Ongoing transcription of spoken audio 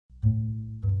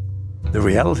The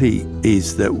reality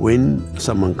is that when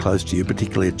someone close to you,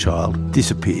 particularly a child,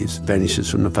 disappears,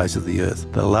 vanishes from the face of the earth,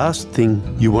 the last thing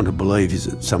you want to believe is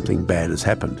that something bad has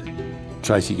happened.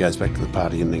 Tracy goes back to the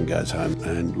party and then goes home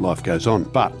and life goes on.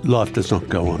 But life does not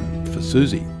go on for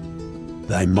Suzie.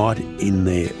 They might, in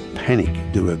their panic,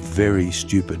 do a very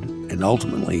stupid and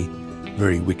ultimately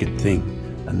very wicked thing,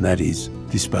 and that is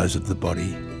dispose of the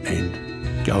body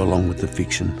and go along with the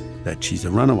fiction that she's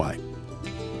a runaway.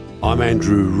 I'm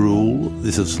Andrew Rule.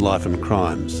 This is Life and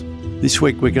Crimes. This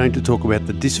week we're going to talk about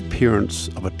the disappearance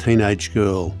of a teenage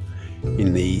girl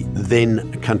in the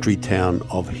then country town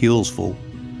of Healesville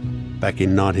back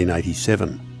in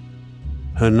 1987.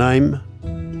 Her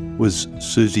name was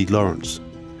Suzie Lawrance.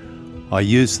 I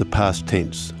use the past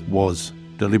tense, was,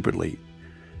 deliberately,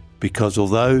 because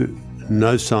although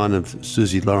no sign of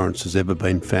Suzie Lawrence has ever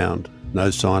been found,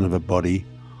 no sign of a body,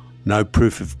 no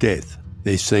proof of death,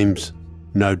 there seems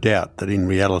no doubt that in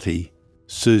reality,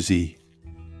 Suzie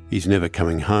is never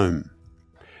coming home.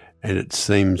 And it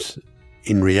seems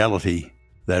in reality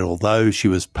that although she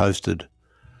was posted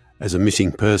as a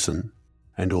missing person,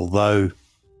 and although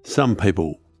some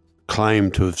people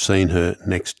claim to have seen her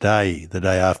next day, the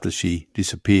day after she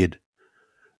disappeared,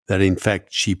 that in fact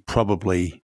she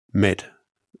probably met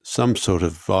some sort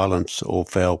of violence or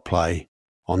foul play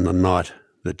on the night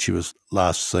that she was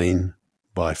last seen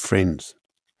by friends.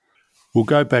 We'll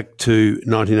go back to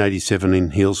 1987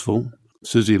 in Healesville.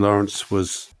 Suzie Lawrence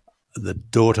was the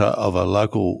daughter of a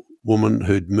local woman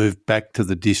who'd moved back to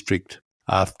the district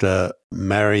after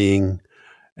marrying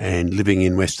and living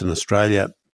in Western Australia,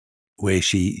 where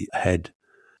she had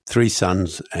 3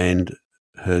 sons and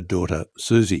her daughter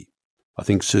Suzie. I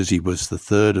think Suzie was the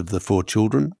third of the 4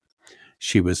 children.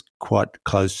 She was quite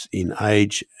close in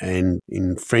age and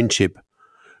in friendship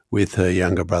with her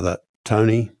younger brother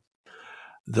Tony.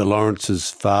 The Lawrence's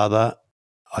father,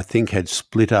 I think, had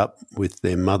split up with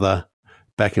their mother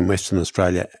back in Western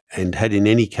Australia and had in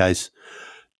any case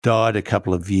died a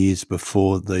couple of years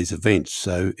before these events.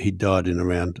 So he died in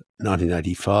around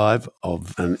 1985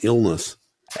 of an illness.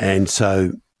 And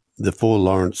so the 4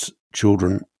 Lawrence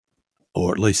children,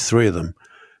 or at least 3 of them,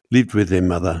 lived with their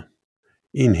mother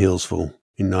in Healesville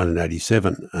in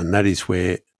 1987. And that is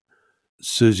where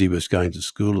Suzie was going to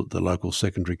school at the local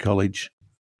secondary college.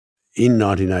 In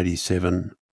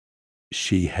 1987,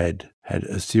 she had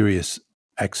a serious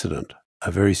accident,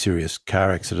 a very serious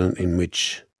car accident in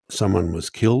which someone was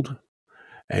killed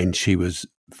and she was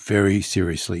very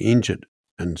seriously injured.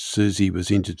 And Suzie was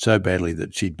injured so badly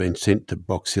that she'd been sent to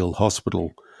Box Hill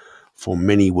Hospital for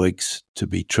many weeks to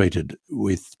be treated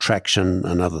with traction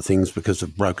and other things because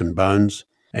of broken bones.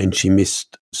 And she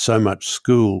missed so much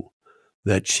school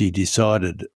that she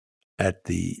decided at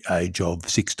the age of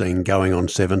 16, going on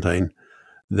 17,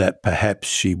 that perhaps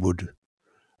she would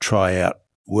try out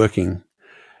working.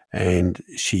 And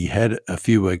she had a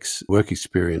few weeks' work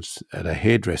experience at a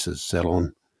hairdresser's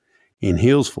salon in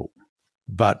Healesville.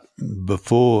 But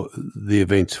before the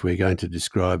events we're going to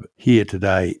describe here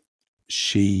today,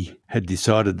 she had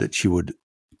decided that she would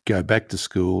go back to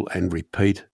school and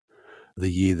repeat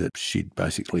the year that she'd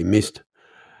basically missed.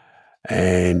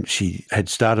 And she had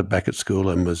started back at school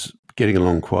and was getting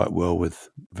along quite well with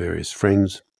various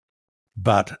friends.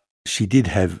 But she did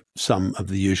have some of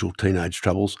the usual teenage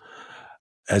troubles.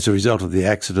 As a result of the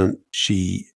accident,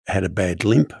 she had a bad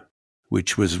limp,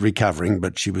 which was recovering,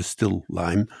 but she was still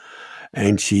lame.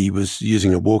 And she was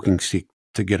using a walking stick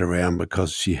to get around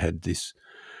because she had this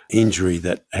injury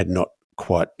that had not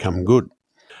quite come good.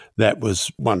 That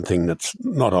was one thing that's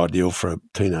not ideal for a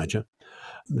teenager.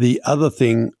 The other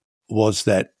thing was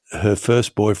that her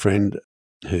first boyfriend,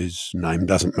 whose name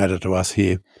doesn't matter to us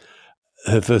here,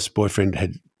 her first boyfriend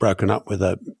had broken up with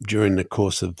her during the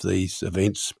course of these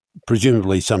events,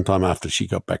 presumably sometime after she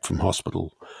got back from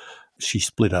hospital. She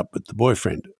split up with the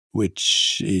boyfriend,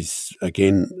 which is,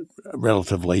 again,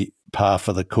 relatively par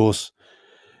for the course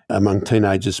among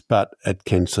teenagers, but it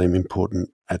can seem important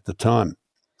at the time.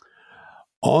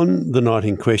 On the night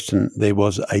in question, there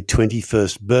was a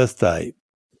 21st birthday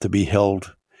to be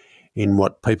held in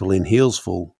what people in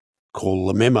Healesville call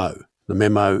the Memo. The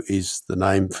Memo is the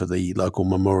name for the local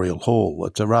memorial hall.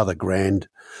 It's a rather grand,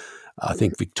 I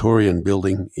think, Victorian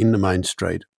building in the main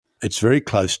street. It's very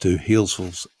close to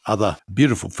Healesville's other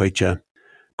beautiful feature,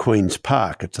 Queen's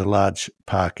Park. It's a large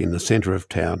park in the centre of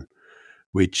town,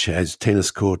 which has tennis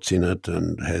courts in it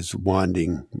and has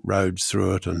winding roads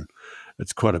through it, and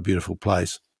it's quite a beautiful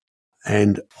place.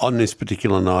 And on this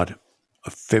particular night,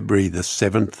 February the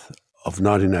 7th of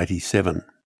 1987,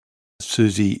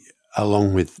 Suzie,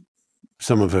 along with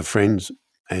some of her friends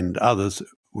and others,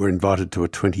 were invited to a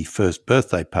 21st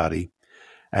birthday party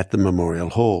at the Memorial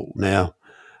Hall. Now,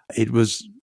 it was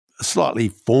a slightly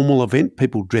formal event.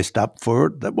 People dressed up for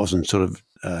it. That wasn't sort of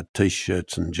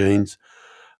T-shirts and jeans.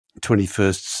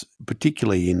 21sts,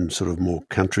 particularly in sort of more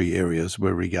country areas,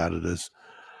 were regarded as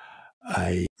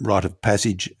a rite of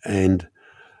passage, and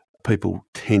people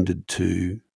tended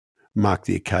to mark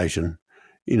the occasion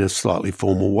in a slightly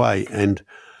formal way. And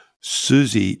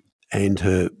Suzie and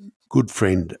her good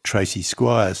friend Tracy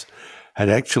Squires had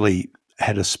actually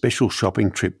had a special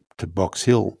shopping trip to Box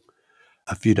Hill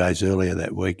a few days earlier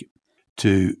that week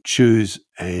to choose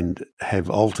and have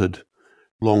altered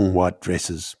long white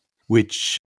dresses,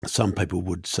 which some people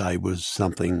would say was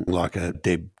something like a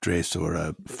Deb dress or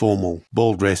a formal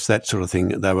ball dress, that sort of thing.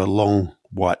 They were long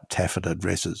white taffeta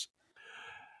dresses.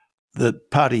 The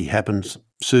party happens.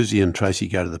 Suzie and Tracy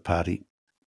go to the party.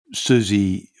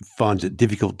 Suzie finds it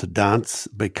difficult to dance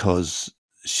because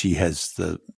she has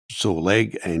the sore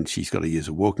leg and she's got to use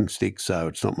a walking stick, so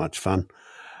it's not much fun.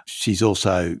 She's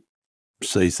also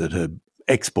sees that her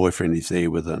ex-boyfriend is there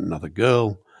with another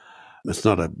girl. It's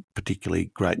not a particularly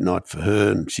great night for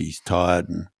her, and she's tired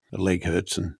and her leg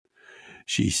hurts and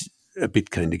she's a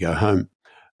bit keen to go home.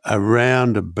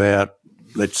 Around about,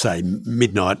 let's say,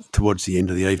 midnight, towards the end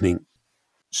of the evening,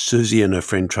 Suzie and her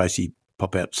friend Tracy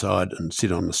pop outside and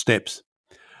sit on the steps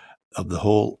of the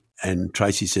hall, and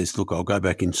Tracy says, "Look, I'll go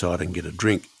back inside and get a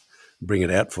drink, bring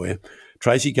it out for you."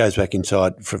 Tracy goes back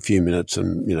inside for a few minutes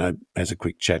and, has a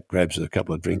quick chat, grabs a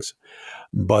couple of drinks.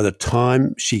 By the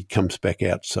time she comes back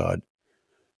outside,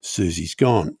 Susie's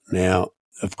gone. Now,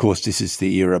 of course, this is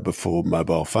the era before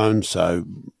mobile phones, so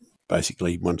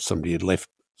basically once somebody had left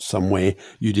somewhere,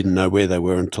 you didn't know where they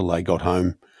were until they got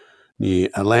home near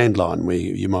a landline where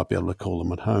you might be able to call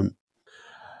them at home.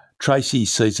 Tracy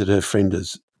sees that her friend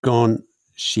is gone.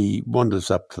 She wanders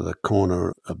up to the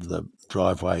corner of the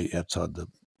driveway outside the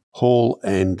hall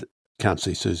and can't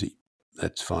see Suzie.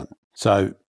 That's fine.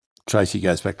 So Tracy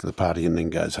goes back to the party and then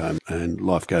goes home, and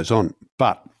life goes on.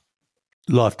 But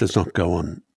life does not go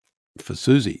on for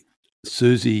Suzie.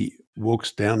 Suzie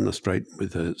walks down the street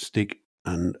with her stick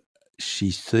and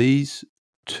she sees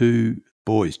two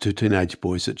teenage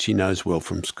boys that she knows well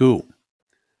from school.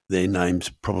 Their names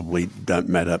probably don't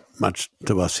matter much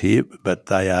to us here, but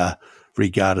they are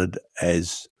regarded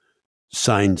as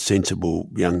sane, sensible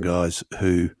young guys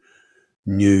who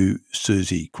knew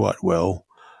Suzie quite well,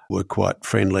 were quite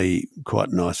friendly, quite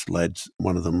nice lads.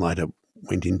 One of them later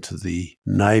went into the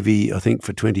Navy, I think,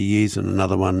 for 20 years, and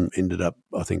another one ended up,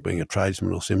 I think, being a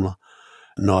tradesman or similar.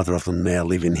 Neither of them now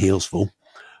live in Healesville,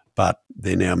 but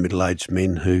they're now middle-aged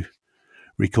men who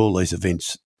recall these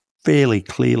events fairly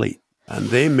clearly. And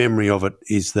their memory of it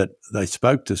is that they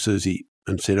spoke to Suzie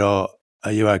and said, "Oh,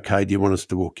 are you okay? Do you want us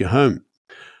to walk you home?"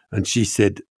 And she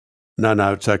said,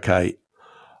 No, it's okay.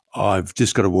 I've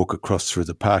just got to walk across through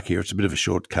the park here. It's a bit of a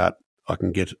shortcut. I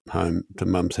can get home to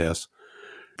Mum's house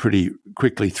pretty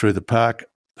quickly through the park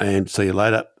and see you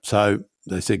later." So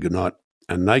they said goodnight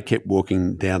and they kept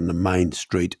walking down the main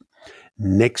street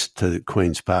next to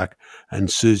Queen's Park, and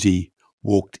Suzie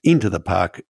walked into the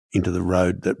park, into the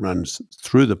road that runs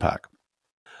through the park.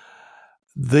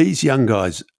 These young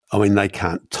guys, they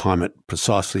can't time it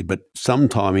precisely, but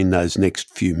sometime in those next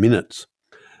few minutes,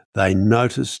 they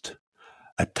noticed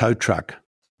a tow truck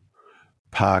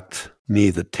parked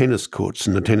near the tennis courts,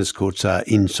 and the tennis courts are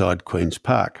inside Queen's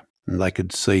Park. And they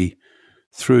could see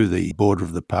through the border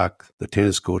of the park, the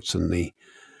tennis courts and the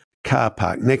car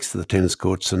park next to the tennis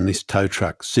courts, and this tow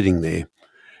truck sitting there,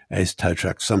 as tow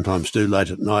trucks sometimes do late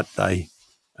at night. They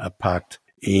are parked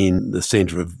in the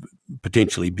centre of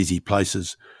potentially busy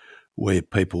places where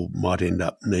people might end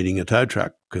up needing a tow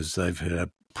truck because they've had a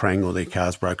prang or their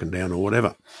car's broken down or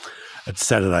whatever. It's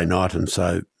Saturday night, and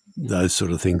so those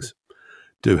sort of things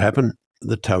do happen.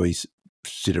 The towies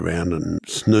sit around and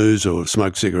snooze or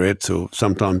smoke cigarettes, or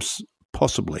sometimes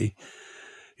possibly,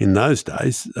 in those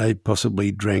days, they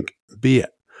possibly drank beer.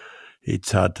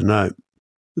 It's hard to know.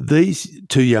 These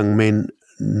two young men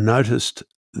noticed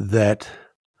that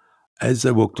as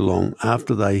they walked along,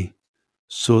 after they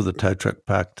saw the tow truck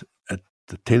parked at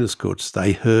the tennis courts,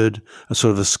 they heard a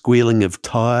sort of a squealing of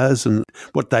tyres and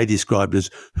what they described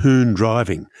as hoon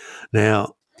driving.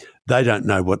 Now, they don't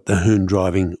know what the hoon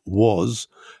driving was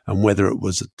and whether it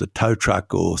was the tow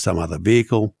truck or some other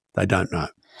vehicle. They don't know.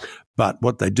 But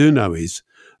what they do know is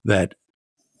that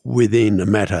within a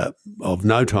matter of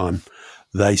no time,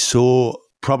 they saw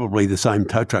probably the same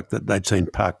tow truck that they'd seen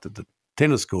parked at the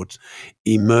tennis courts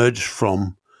emerge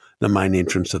from the main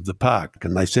entrance of the park.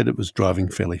 And they said it was driving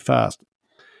fairly fast.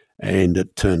 And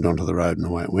it turned onto the road and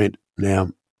away it went.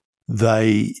 Now,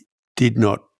 they did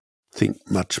not think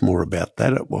much more about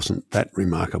that. It wasn't that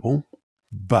remarkable.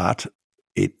 But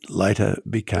it later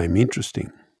became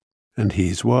interesting. And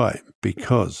here's why.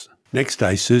 Because next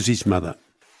day, Suzie's mother,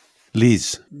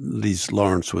 Liz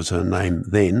Lawrance was her name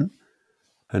then.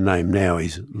 Her name now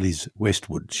is Liz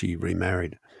Westwood. She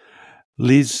remarried.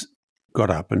 Liz got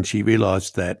up and she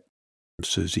realised that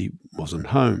Suzie wasn't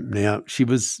home. Now, she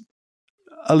was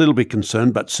a little bit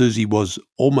concerned, but Suzie was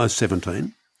almost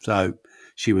 17, so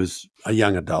she was a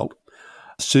young adult.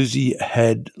 Suzie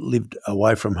had lived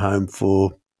away from home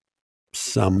for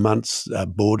some months,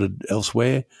 boarded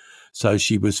elsewhere, so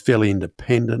she was fairly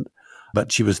independent,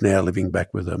 but she was now living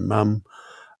back with her mum.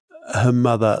 Her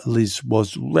mother, Liz,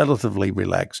 was relatively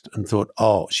relaxed and thought,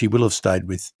 oh, she will have stayed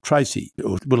with Tracy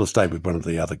or will have stayed with one of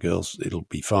the other girls. It'll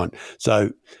be fine.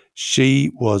 So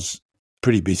she was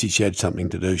pretty busy. She had something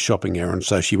to do, shopping errands.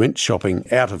 So she went shopping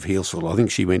out of Healesville. I think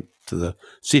she went to the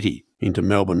city, into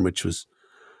Melbourne, which was,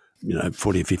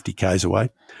 40 or 50 k's away.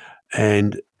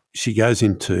 And she goes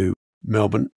into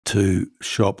Melbourne to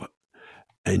shop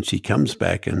and she comes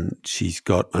back and she's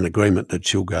got an agreement that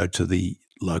she'll go to the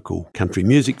local country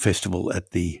music festival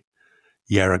at the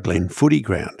Yarra Glen footy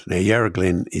ground. Now, Yarra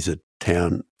Glen is a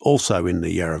town also in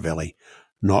the Yarra Valley,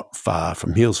 not far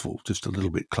from Healesville, just a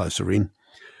little bit closer in.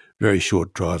 Very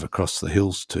short drive across the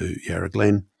hills to Yarra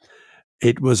Glen.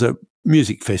 It was a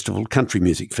music festival, country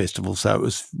music festival, so it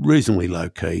was reasonably low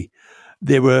key.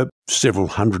 There were several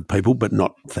hundred people, but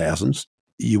not thousands.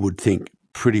 You would think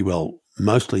pretty well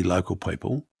mostly local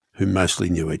people who mostly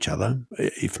knew each other,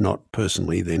 if not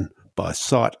personally, then by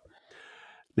sight.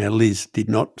 Now, Liz did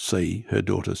not see her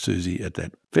daughter Suzie at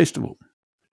that festival,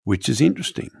 which is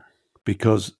interesting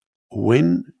because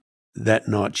when that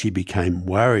night she became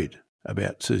worried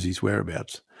about Suzie's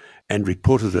whereabouts and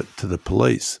reported it to the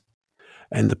police,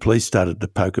 and the police started to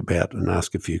poke about and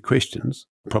ask a few questions,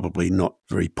 probably not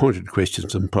very pointed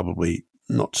questions and probably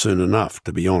not soon enough,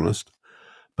 to be honest,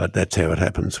 but that's how it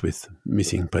happens with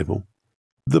missing people.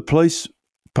 The police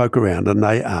poke around and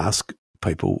they ask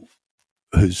people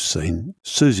who's seen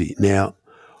Suzie. Now,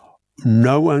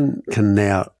 no one can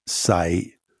now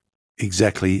say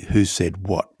exactly who said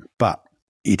what, but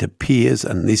it appears,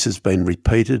 and this has been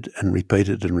repeated and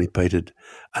repeated and repeated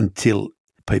until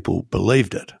people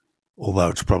believed it, although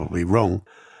it's probably wrong.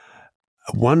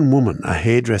 One woman, a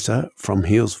hairdresser from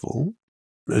Healesville,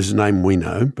 whose name we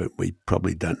know, but we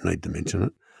probably don't need to mention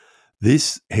it,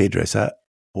 this hairdresser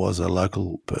was a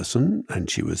local person and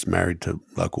she was married to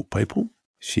local people.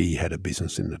 She had a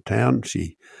business in the town.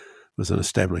 She was an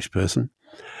established person.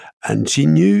 And she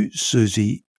knew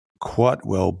Suzie quite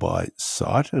well by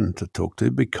sight and to talk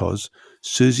to because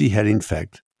Suzie had, in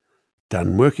fact,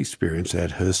 done work experience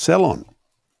at her salon.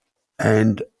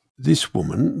 And this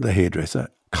woman, the hairdresser,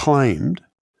 claimed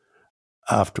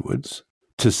afterwards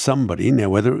to somebody, now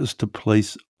whether it was to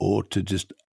police or to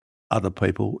just other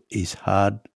people is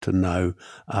hard to know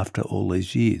after all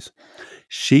these years.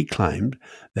 She claimed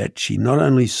that she not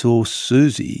only saw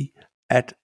Suzie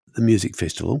at the music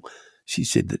festival, she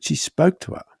said that she spoke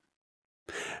to her.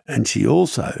 And she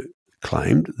also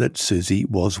claimed that Suzie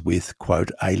was with,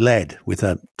 quote, a lad, with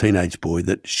a teenage boy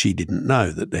that she didn't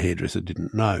know, that the hairdresser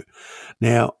didn't know.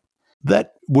 Now,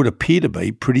 that would appear to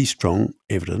be pretty strong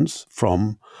evidence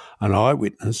from an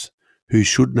eyewitness who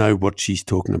should know what she's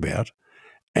talking about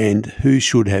and who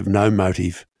should have no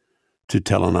motive to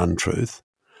tell an untruth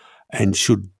and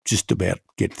should just about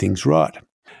get things right.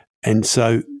 And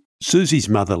so Suzie's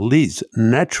mother, Liz,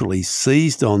 naturally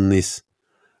seized on this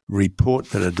report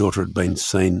that her daughter had been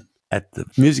seen at the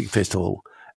music festival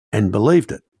and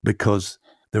believed it, because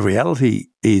the reality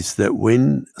is that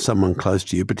when someone close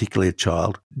to you, particularly a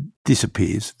child,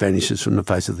 disappears, vanishes from the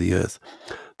face of the earth,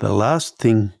 the last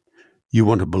thing you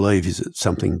want to believe is that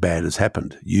something bad has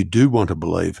happened. You do want to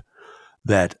believe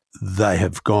that they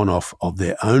have gone off of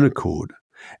their own accord,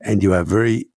 and you are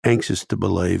very anxious to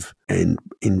believe, and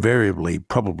invariably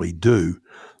probably do,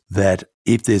 that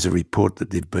if there's a report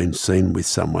that they've been seen with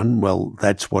someone, well,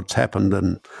 that's what's happened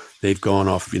and they've gone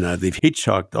off, they've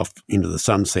hitchhiked off into the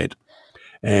sunset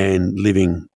and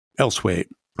living elsewhere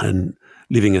and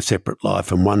living a separate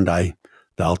life, and one day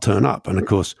they'll turn up. And of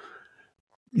course,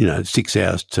 6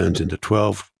 hours turns into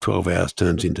 12, 12 hours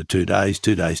turns into 2 days,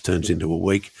 2 days turns into a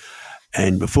week,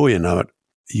 and before you know it,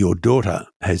 your daughter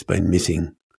has been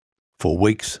missing for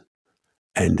weeks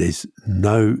and there's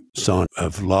no sign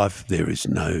of life. There is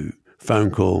no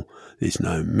phone call, there's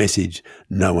no message,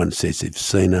 no one says they've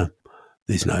seen her,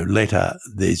 there's no letter,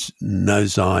 there's no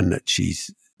sign that she's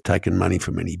taken money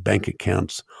from any bank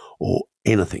accounts or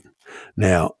anything.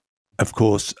 Now, of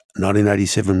course,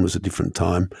 1987 was a different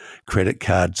time. Credit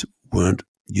cards weren't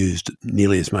used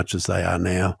nearly as much as they are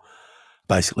now.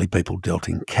 Basically, people dealt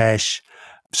in cash.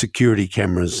 security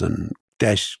cameras and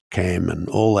dash cam and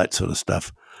all that sort of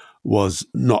stuff was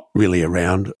not really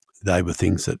around. They were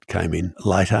things that came in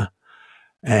later.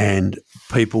 And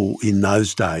people in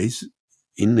those days,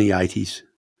 in the 80s,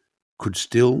 could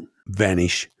still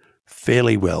vanish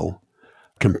fairly well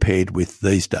compared with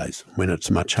these days when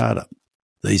it's much harder.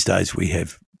 These days we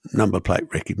have number plate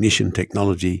recognition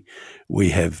technology. We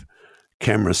have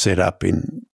cameras set up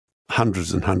in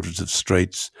hundreds and hundreds of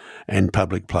streets and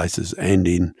public places, and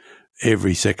in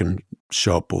every second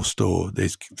shop or store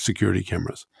there's security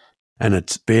cameras. And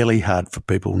it's fairly hard for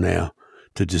people now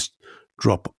to just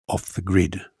drop off the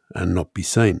grid and not be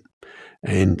seen.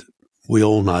 And we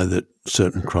all know that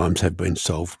certain crimes have been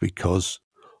solved because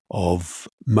of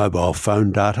mobile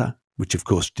phone data, which of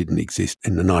course didn't exist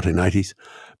in the 1980s,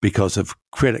 because of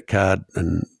credit card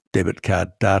and debit card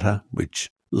data, which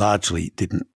largely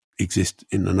didn't exist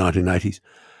in the 1980s,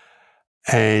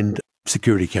 and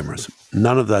security cameras.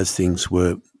 None of those things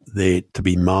were there to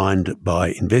be mined by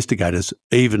investigators,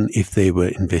 even if there were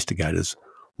investigators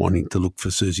wanting to look for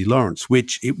Suzie Lawrance,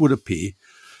 which it would appear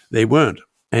there weren't.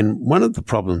 And one of the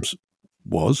problems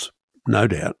was, no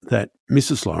doubt, that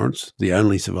Mrs. Lawrence, the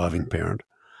only surviving parent,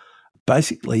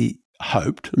 basically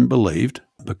hoped and believed,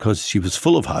 because she was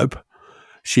full of hope,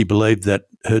 she believed that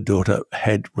her daughter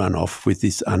had run off with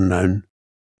this unknown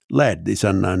lad, this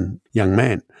unknown young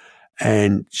man.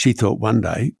 And she thought one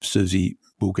day Suzie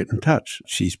will get in touch.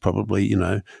 She's probably,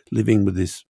 living with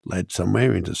this lad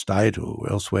somewhere interstate or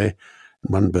elsewhere.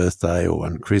 One birthday or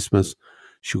one Christmas,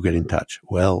 she'll get in touch.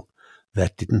 Well,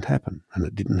 that didn't happen. And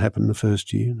it didn't happen the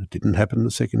first year. And it didn't happen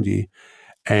the second year.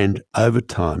 And over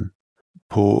time,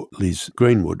 poor Liz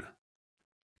Greenwood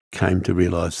came to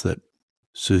realise that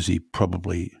Suzie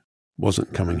probably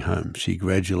wasn't coming home. She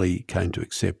gradually came to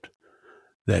accept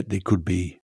that there could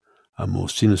be a more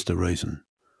sinister reason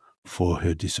for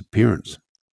her disappearance.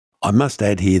 I must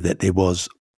add here that there was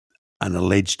an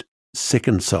alleged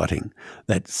second sighting,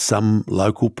 that some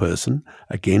local person,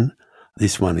 again,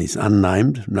 this one is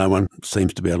unnamed, no one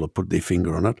seems to be able to put their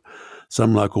finger on it,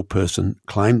 some local person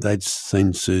claimed they'd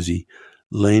seen Suzie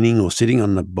leaning or sitting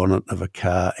on the bonnet of a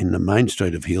car in the main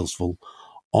street of Healesville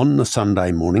on the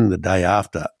Sunday morning, the day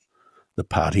after the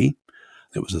party.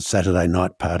 It was a Saturday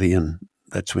night party, and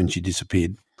that's when she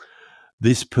disappeared.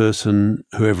 This person,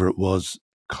 whoever it was,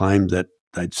 claimed that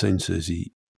they'd seen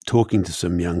Suzie talking to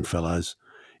some young fellows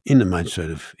in the main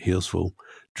street of Healesville,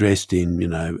 dressed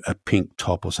in, a pink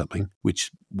top or something,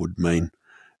 which would mean,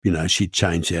 she'd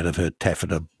changed out of her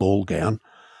taffeta ball gown.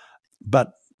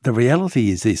 But the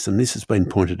reality is this, and this has been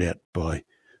pointed out by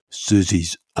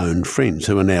Suzie's own friends,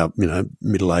 who are now,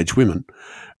 middle-aged women,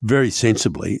 very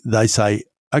sensibly, they say,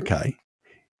 okay,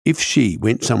 if she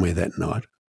went somewhere that night,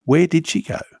 where did she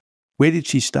go? Where did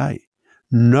she stay?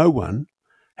 No one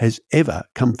has ever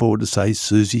come forward to say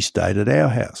Suzie stayed at our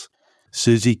house.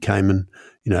 Suzie came and,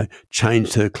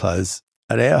 changed her clothes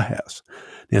at our house.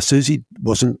 Now, Suzie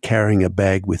wasn't carrying a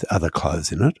bag with other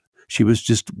clothes in it. She was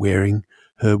just wearing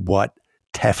her white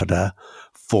taffeta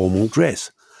formal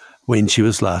dress when she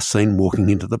was last seen walking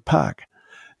into the park.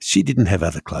 She didn't have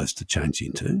other clothes to change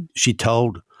into. She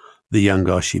told the young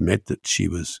guy she met that she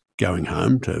was going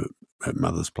home to her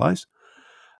mother's place.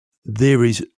 There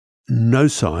is no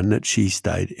sign that she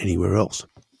stayed anywhere else.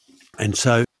 And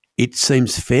so it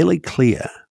seems fairly clear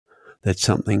that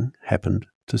something happened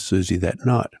to Suzie that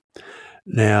night.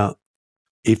 Now,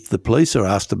 if the police are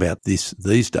asked about this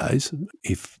these days,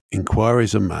 if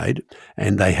inquiries are made,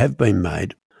 and they have been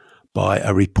made by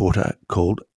a reporter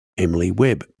called Emily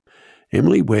Webb.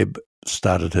 Emily Webb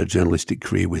started her journalistic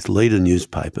career with leader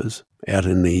newspapers out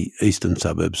in the eastern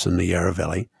suburbs in the Yarra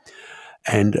Valley.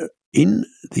 And in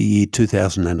the year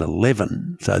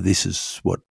 2011, so this is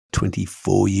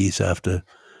 24 years after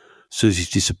Suzie's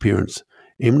disappearance,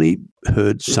 Emily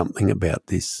heard something about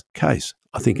this case.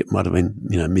 I think it might have been,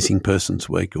 Missing Persons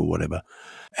Week or whatever.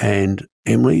 And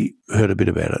Emily heard a bit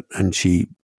about it, and she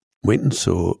went and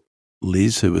saw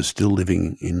Liz, who was still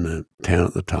living in the town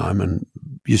at the time, and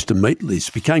used to meet Liz,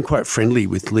 became quite friendly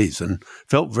with Liz and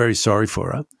felt very sorry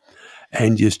for her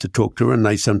and used to talk to her, and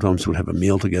they sometimes would have a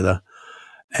meal together.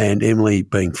 And Emily,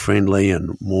 being friendly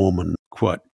and warm and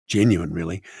quite genuine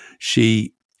really,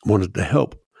 she wanted to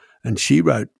help. And she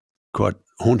wrote quite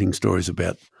haunting stories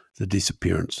about the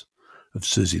disappearance of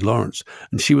Suzie Lawrence.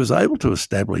 And she was able to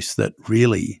establish that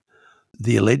really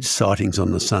the alleged sightings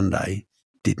on the Sunday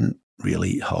didn't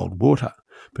really hold water,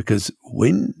 because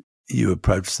when you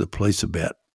approach the police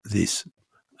about this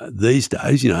these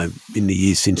days, in the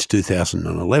years since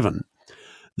 2011,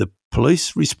 the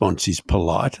police response is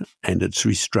polite and it's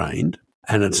restrained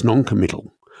and it's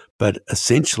non-committal. But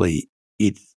essentially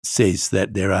it says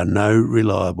that there are no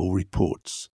reliable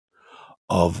reports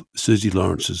of Suzie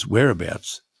Lawrance's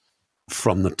whereabouts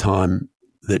from the time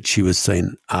that she was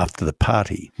seen after the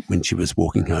party, when she was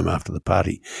walking home after the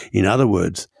party. In other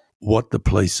words, what the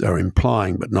police are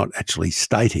implying but not actually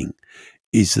stating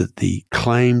is that the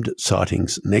claimed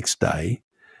sightings next day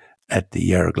at the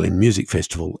Yarra Glen Music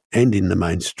Festival and in the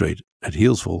main street at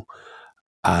Healesville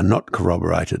are not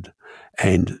corroborated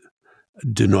and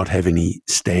do not have any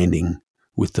standing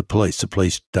with the police. The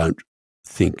police don't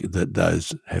think that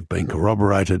those have been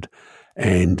corroborated,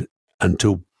 and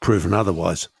until proven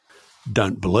otherwise,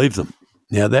 don't believe them.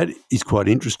 Now, that is quite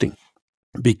interesting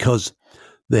because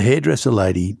the hairdresser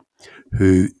lady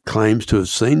who claims to have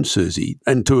seen Suzie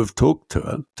and to have talked to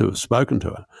her, to have spoken to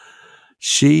her,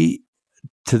 she,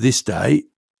 to this day,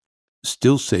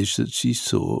 still says that she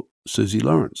saw Suzie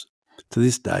Lawrance. To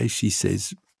this day, she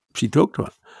says she talked to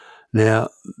her. Now,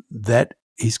 that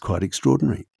is quite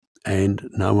extraordinary, and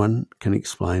no one can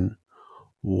explain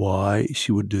why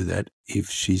she would do that if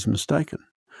she's mistaken.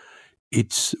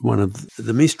 It's one of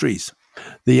the mysteries.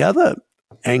 The other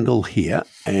angle here,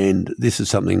 and this is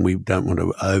something we don't want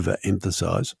to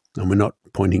overemphasise, and we're not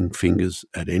pointing fingers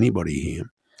at anybody here,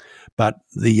 but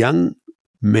the young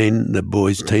men, the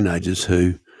boys, teenagers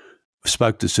who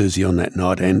spoke to Suzie on that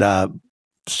night and are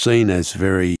seen as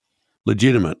very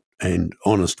legitimate and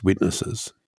honest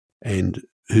witnesses, and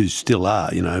who still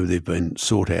are, they've been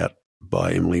sought out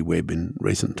by Emily Webb in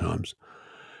recent times.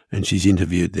 And she's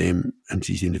interviewed them, and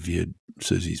she's interviewed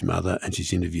Suzie's mother, and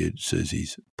she's interviewed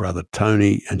Suzie's brother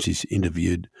Tony, and she's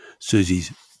interviewed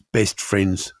Suzie's best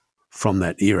friends from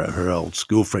that era, her old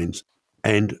school friends.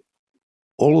 And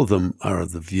all of them are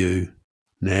of the view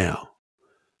now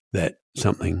that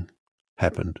something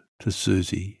happened to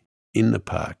Suzie in the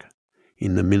park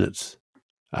in the minutes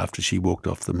after she walked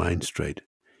off the main street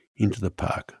into the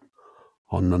park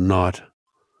on the night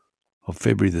of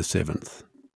February the 7th,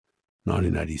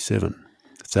 1987,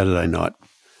 Saturday night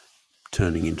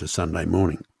turning into Sunday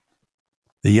morning.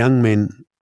 The young men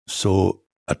saw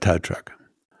a tow truck.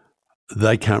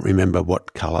 They can't remember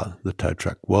what colour the tow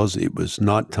truck was. It was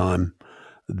night time.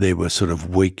 There were sort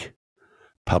of weak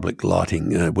public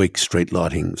lighting, weak street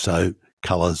lighting, so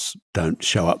colours don't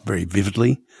show up very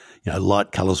vividly.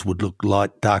 Light colours would look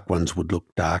light, dark ones would look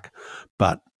dark,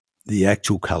 but the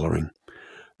actual colouring,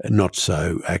 not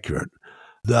so accurate.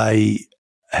 They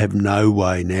have no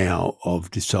way now of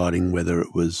deciding whether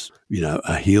it was,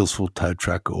 a Healesville tow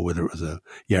truck, or whether it was a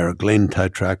Yarra Glen tow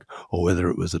truck, or whether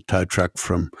it was a tow truck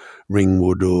from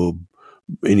Ringwood or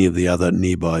any of the other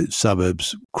nearby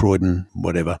suburbs, Croydon,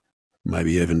 whatever,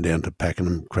 maybe even down to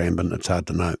Pakenham, Cranbourne. It's hard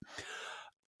to know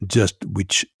just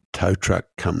which tow truck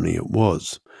company it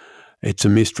was. It's a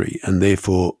mystery, and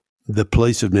therefore the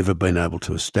police have never been able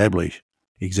to establish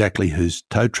exactly whose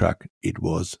tow truck it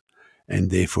was, and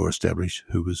therefore establish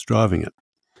who was driving it.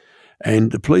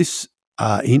 And the police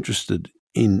are interested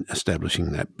in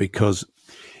establishing that because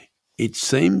it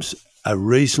seems a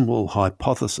reasonable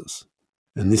hypothesis,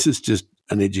 and this is just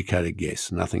an educated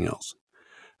guess, nothing else,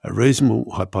 a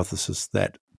reasonable hypothesis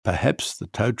that perhaps the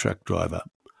tow truck driver,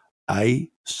 A,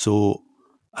 saw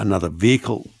another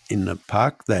vehicle in the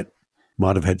park that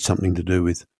might have had something to do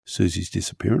with Suzie's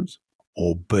disappearance,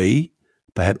 or B,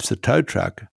 perhaps the tow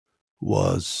truck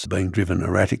was being driven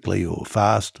erratically or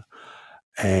fast,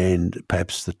 and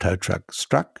perhaps the tow truck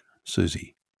struck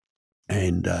Suzie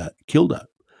and killed her.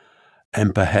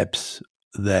 And perhaps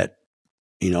that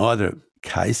in either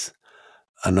case,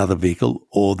 another vehicle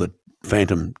or the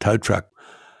phantom tow truck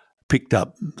picked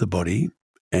up the body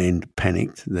and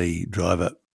panicked. The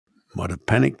driver might have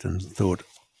panicked and thought,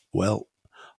 well,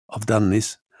 I've done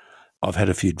this. I've had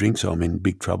a few drinks. I'm in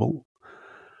big trouble.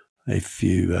 If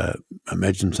you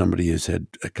imagine somebody who's had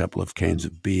a couple of cans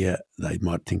of beer, they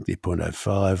might think they're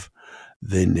 0.05,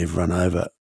 then they've run over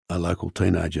a local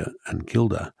teenager and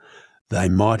killed her. They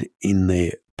might, in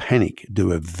their panic,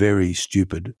 do a very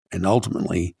stupid and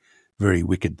ultimately very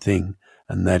wicked thing,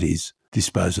 and that is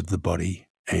dispose of the body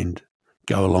and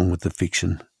go along with the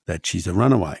fiction that she's a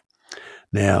runaway.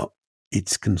 Now,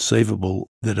 it's conceivable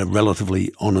that a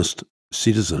relatively honest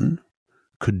citizen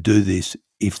could do this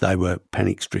if they were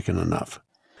panic-stricken enough.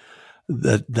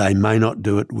 That they may not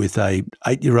do it with a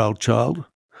 8-year-old child,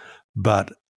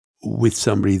 but with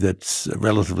somebody that's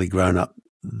relatively grown up,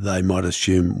 they might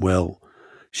assume, well,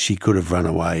 she could have run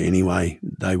away anyway.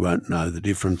 They won't know the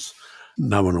difference.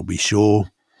 No one will be sure.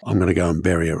 I'm going to go and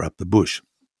bury her up the bush.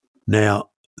 Now,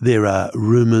 there are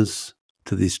rumours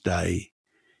to this day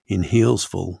in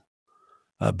Healesville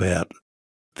about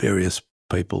various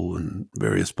people and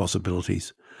various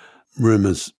possibilities.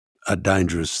 Rumours are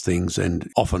dangerous things and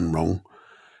often wrong,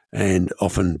 and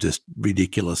often just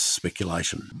ridiculous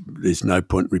speculation. There's no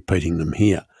point repeating them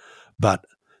here. But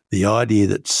the idea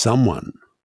that someone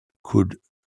could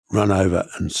run over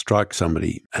and strike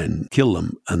somebody and kill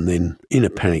them and then, in a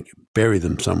panic, bury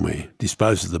them somewhere,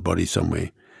 dispose of the body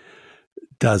somewhere,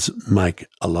 does make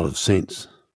a lot of sense.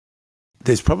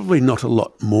 There's probably not a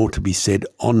lot more to be said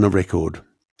on the record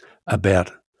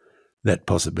about that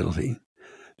possibility.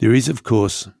 There is, of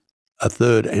course, a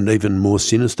third and even more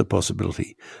sinister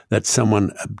possibility that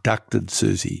someone abducted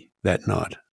Suzie that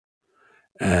night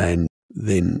and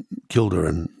then killed her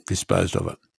and disposed of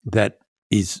her. That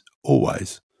is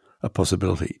always a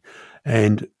possibility.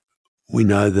 And we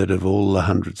know that of all the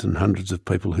hundreds and hundreds of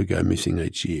people who go missing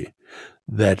each year,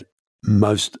 that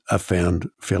most are found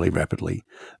fairly rapidly,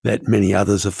 that many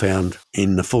others are found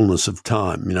in the fullness of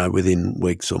time, within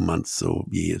weeks or months or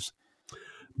years,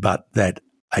 but that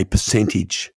a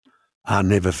percentage are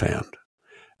never found,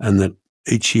 and that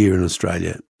each year in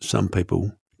Australia some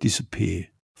people disappear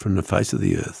from the face of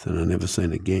the earth and are never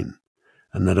seen again,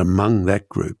 and that among that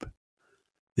group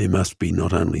there must be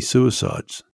not only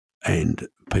suicides and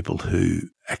people who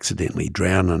accidentally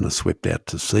drown and are swept out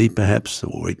to sea perhaps,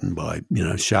 or eaten by,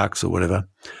 sharks or whatever,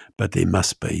 but there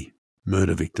must be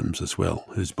murder victims as well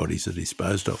whose bodies are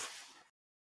disposed of.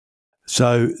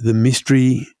 So the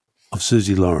mystery of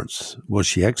Suzie Lawrence, was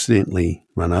she accidentally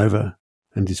run over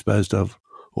and disposed of,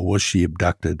 or was she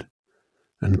abducted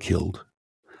and killed?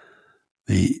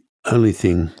 The only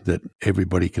thing that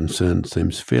everybody concerned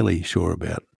seems fairly sure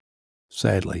about,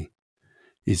 sadly,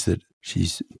 is that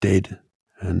she's dead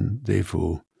and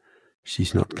therefore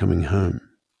she's not coming home.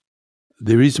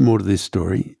 There is more to this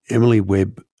story. Emily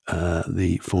Webb,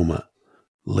 the former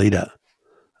leader,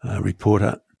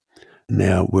 reporter,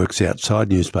 now works outside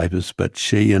newspapers, but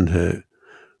she and her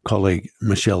colleague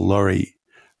Michelle Laurie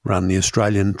run the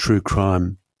Australian True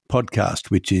Crime podcast,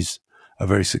 which is a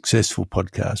very successful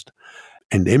podcast.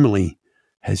 And Emily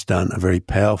has done a very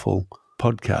powerful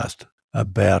podcast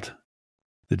about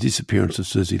the disappearance of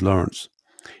Suzie Lawrence,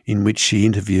 in which she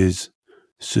interviews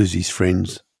Suzie's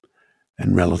friends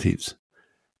and relatives.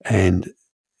 And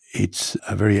it's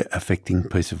a very affecting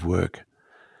piece of work.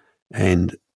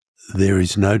 And there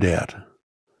is no doubt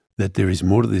that there is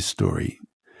more to this story,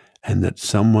 and that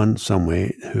someone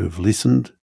somewhere who have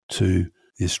listened to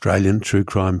the Australian True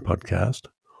Crime podcast,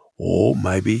 or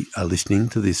maybe are listening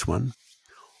to this one,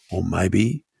 or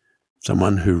maybe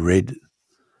someone who read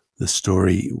the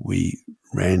story we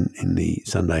ran in the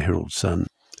Sunday Herald Sun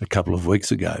a couple of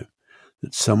weeks ago,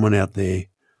 that someone out there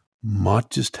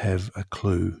might just have a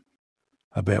clue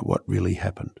about what really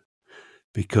happened.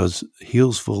 Because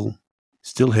Healesville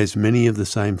still has many of the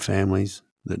same families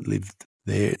that lived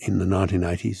there in the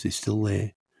 1980s. They're still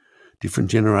there, different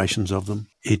generations of them.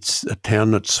 It's a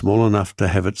town that's small enough to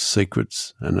have its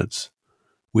secrets and its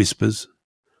whispers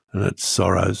and its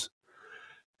sorrows.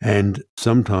 And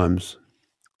sometimes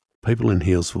people in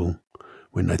Healesville,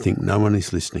 when they think no one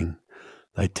is listening,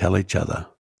 they tell each other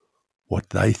what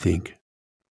they think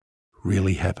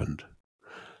really happened.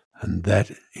 And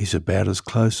that is about as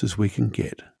close as we can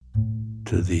get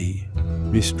to the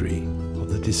mystery of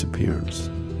the disappearance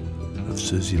of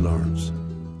Suzie Lawrence.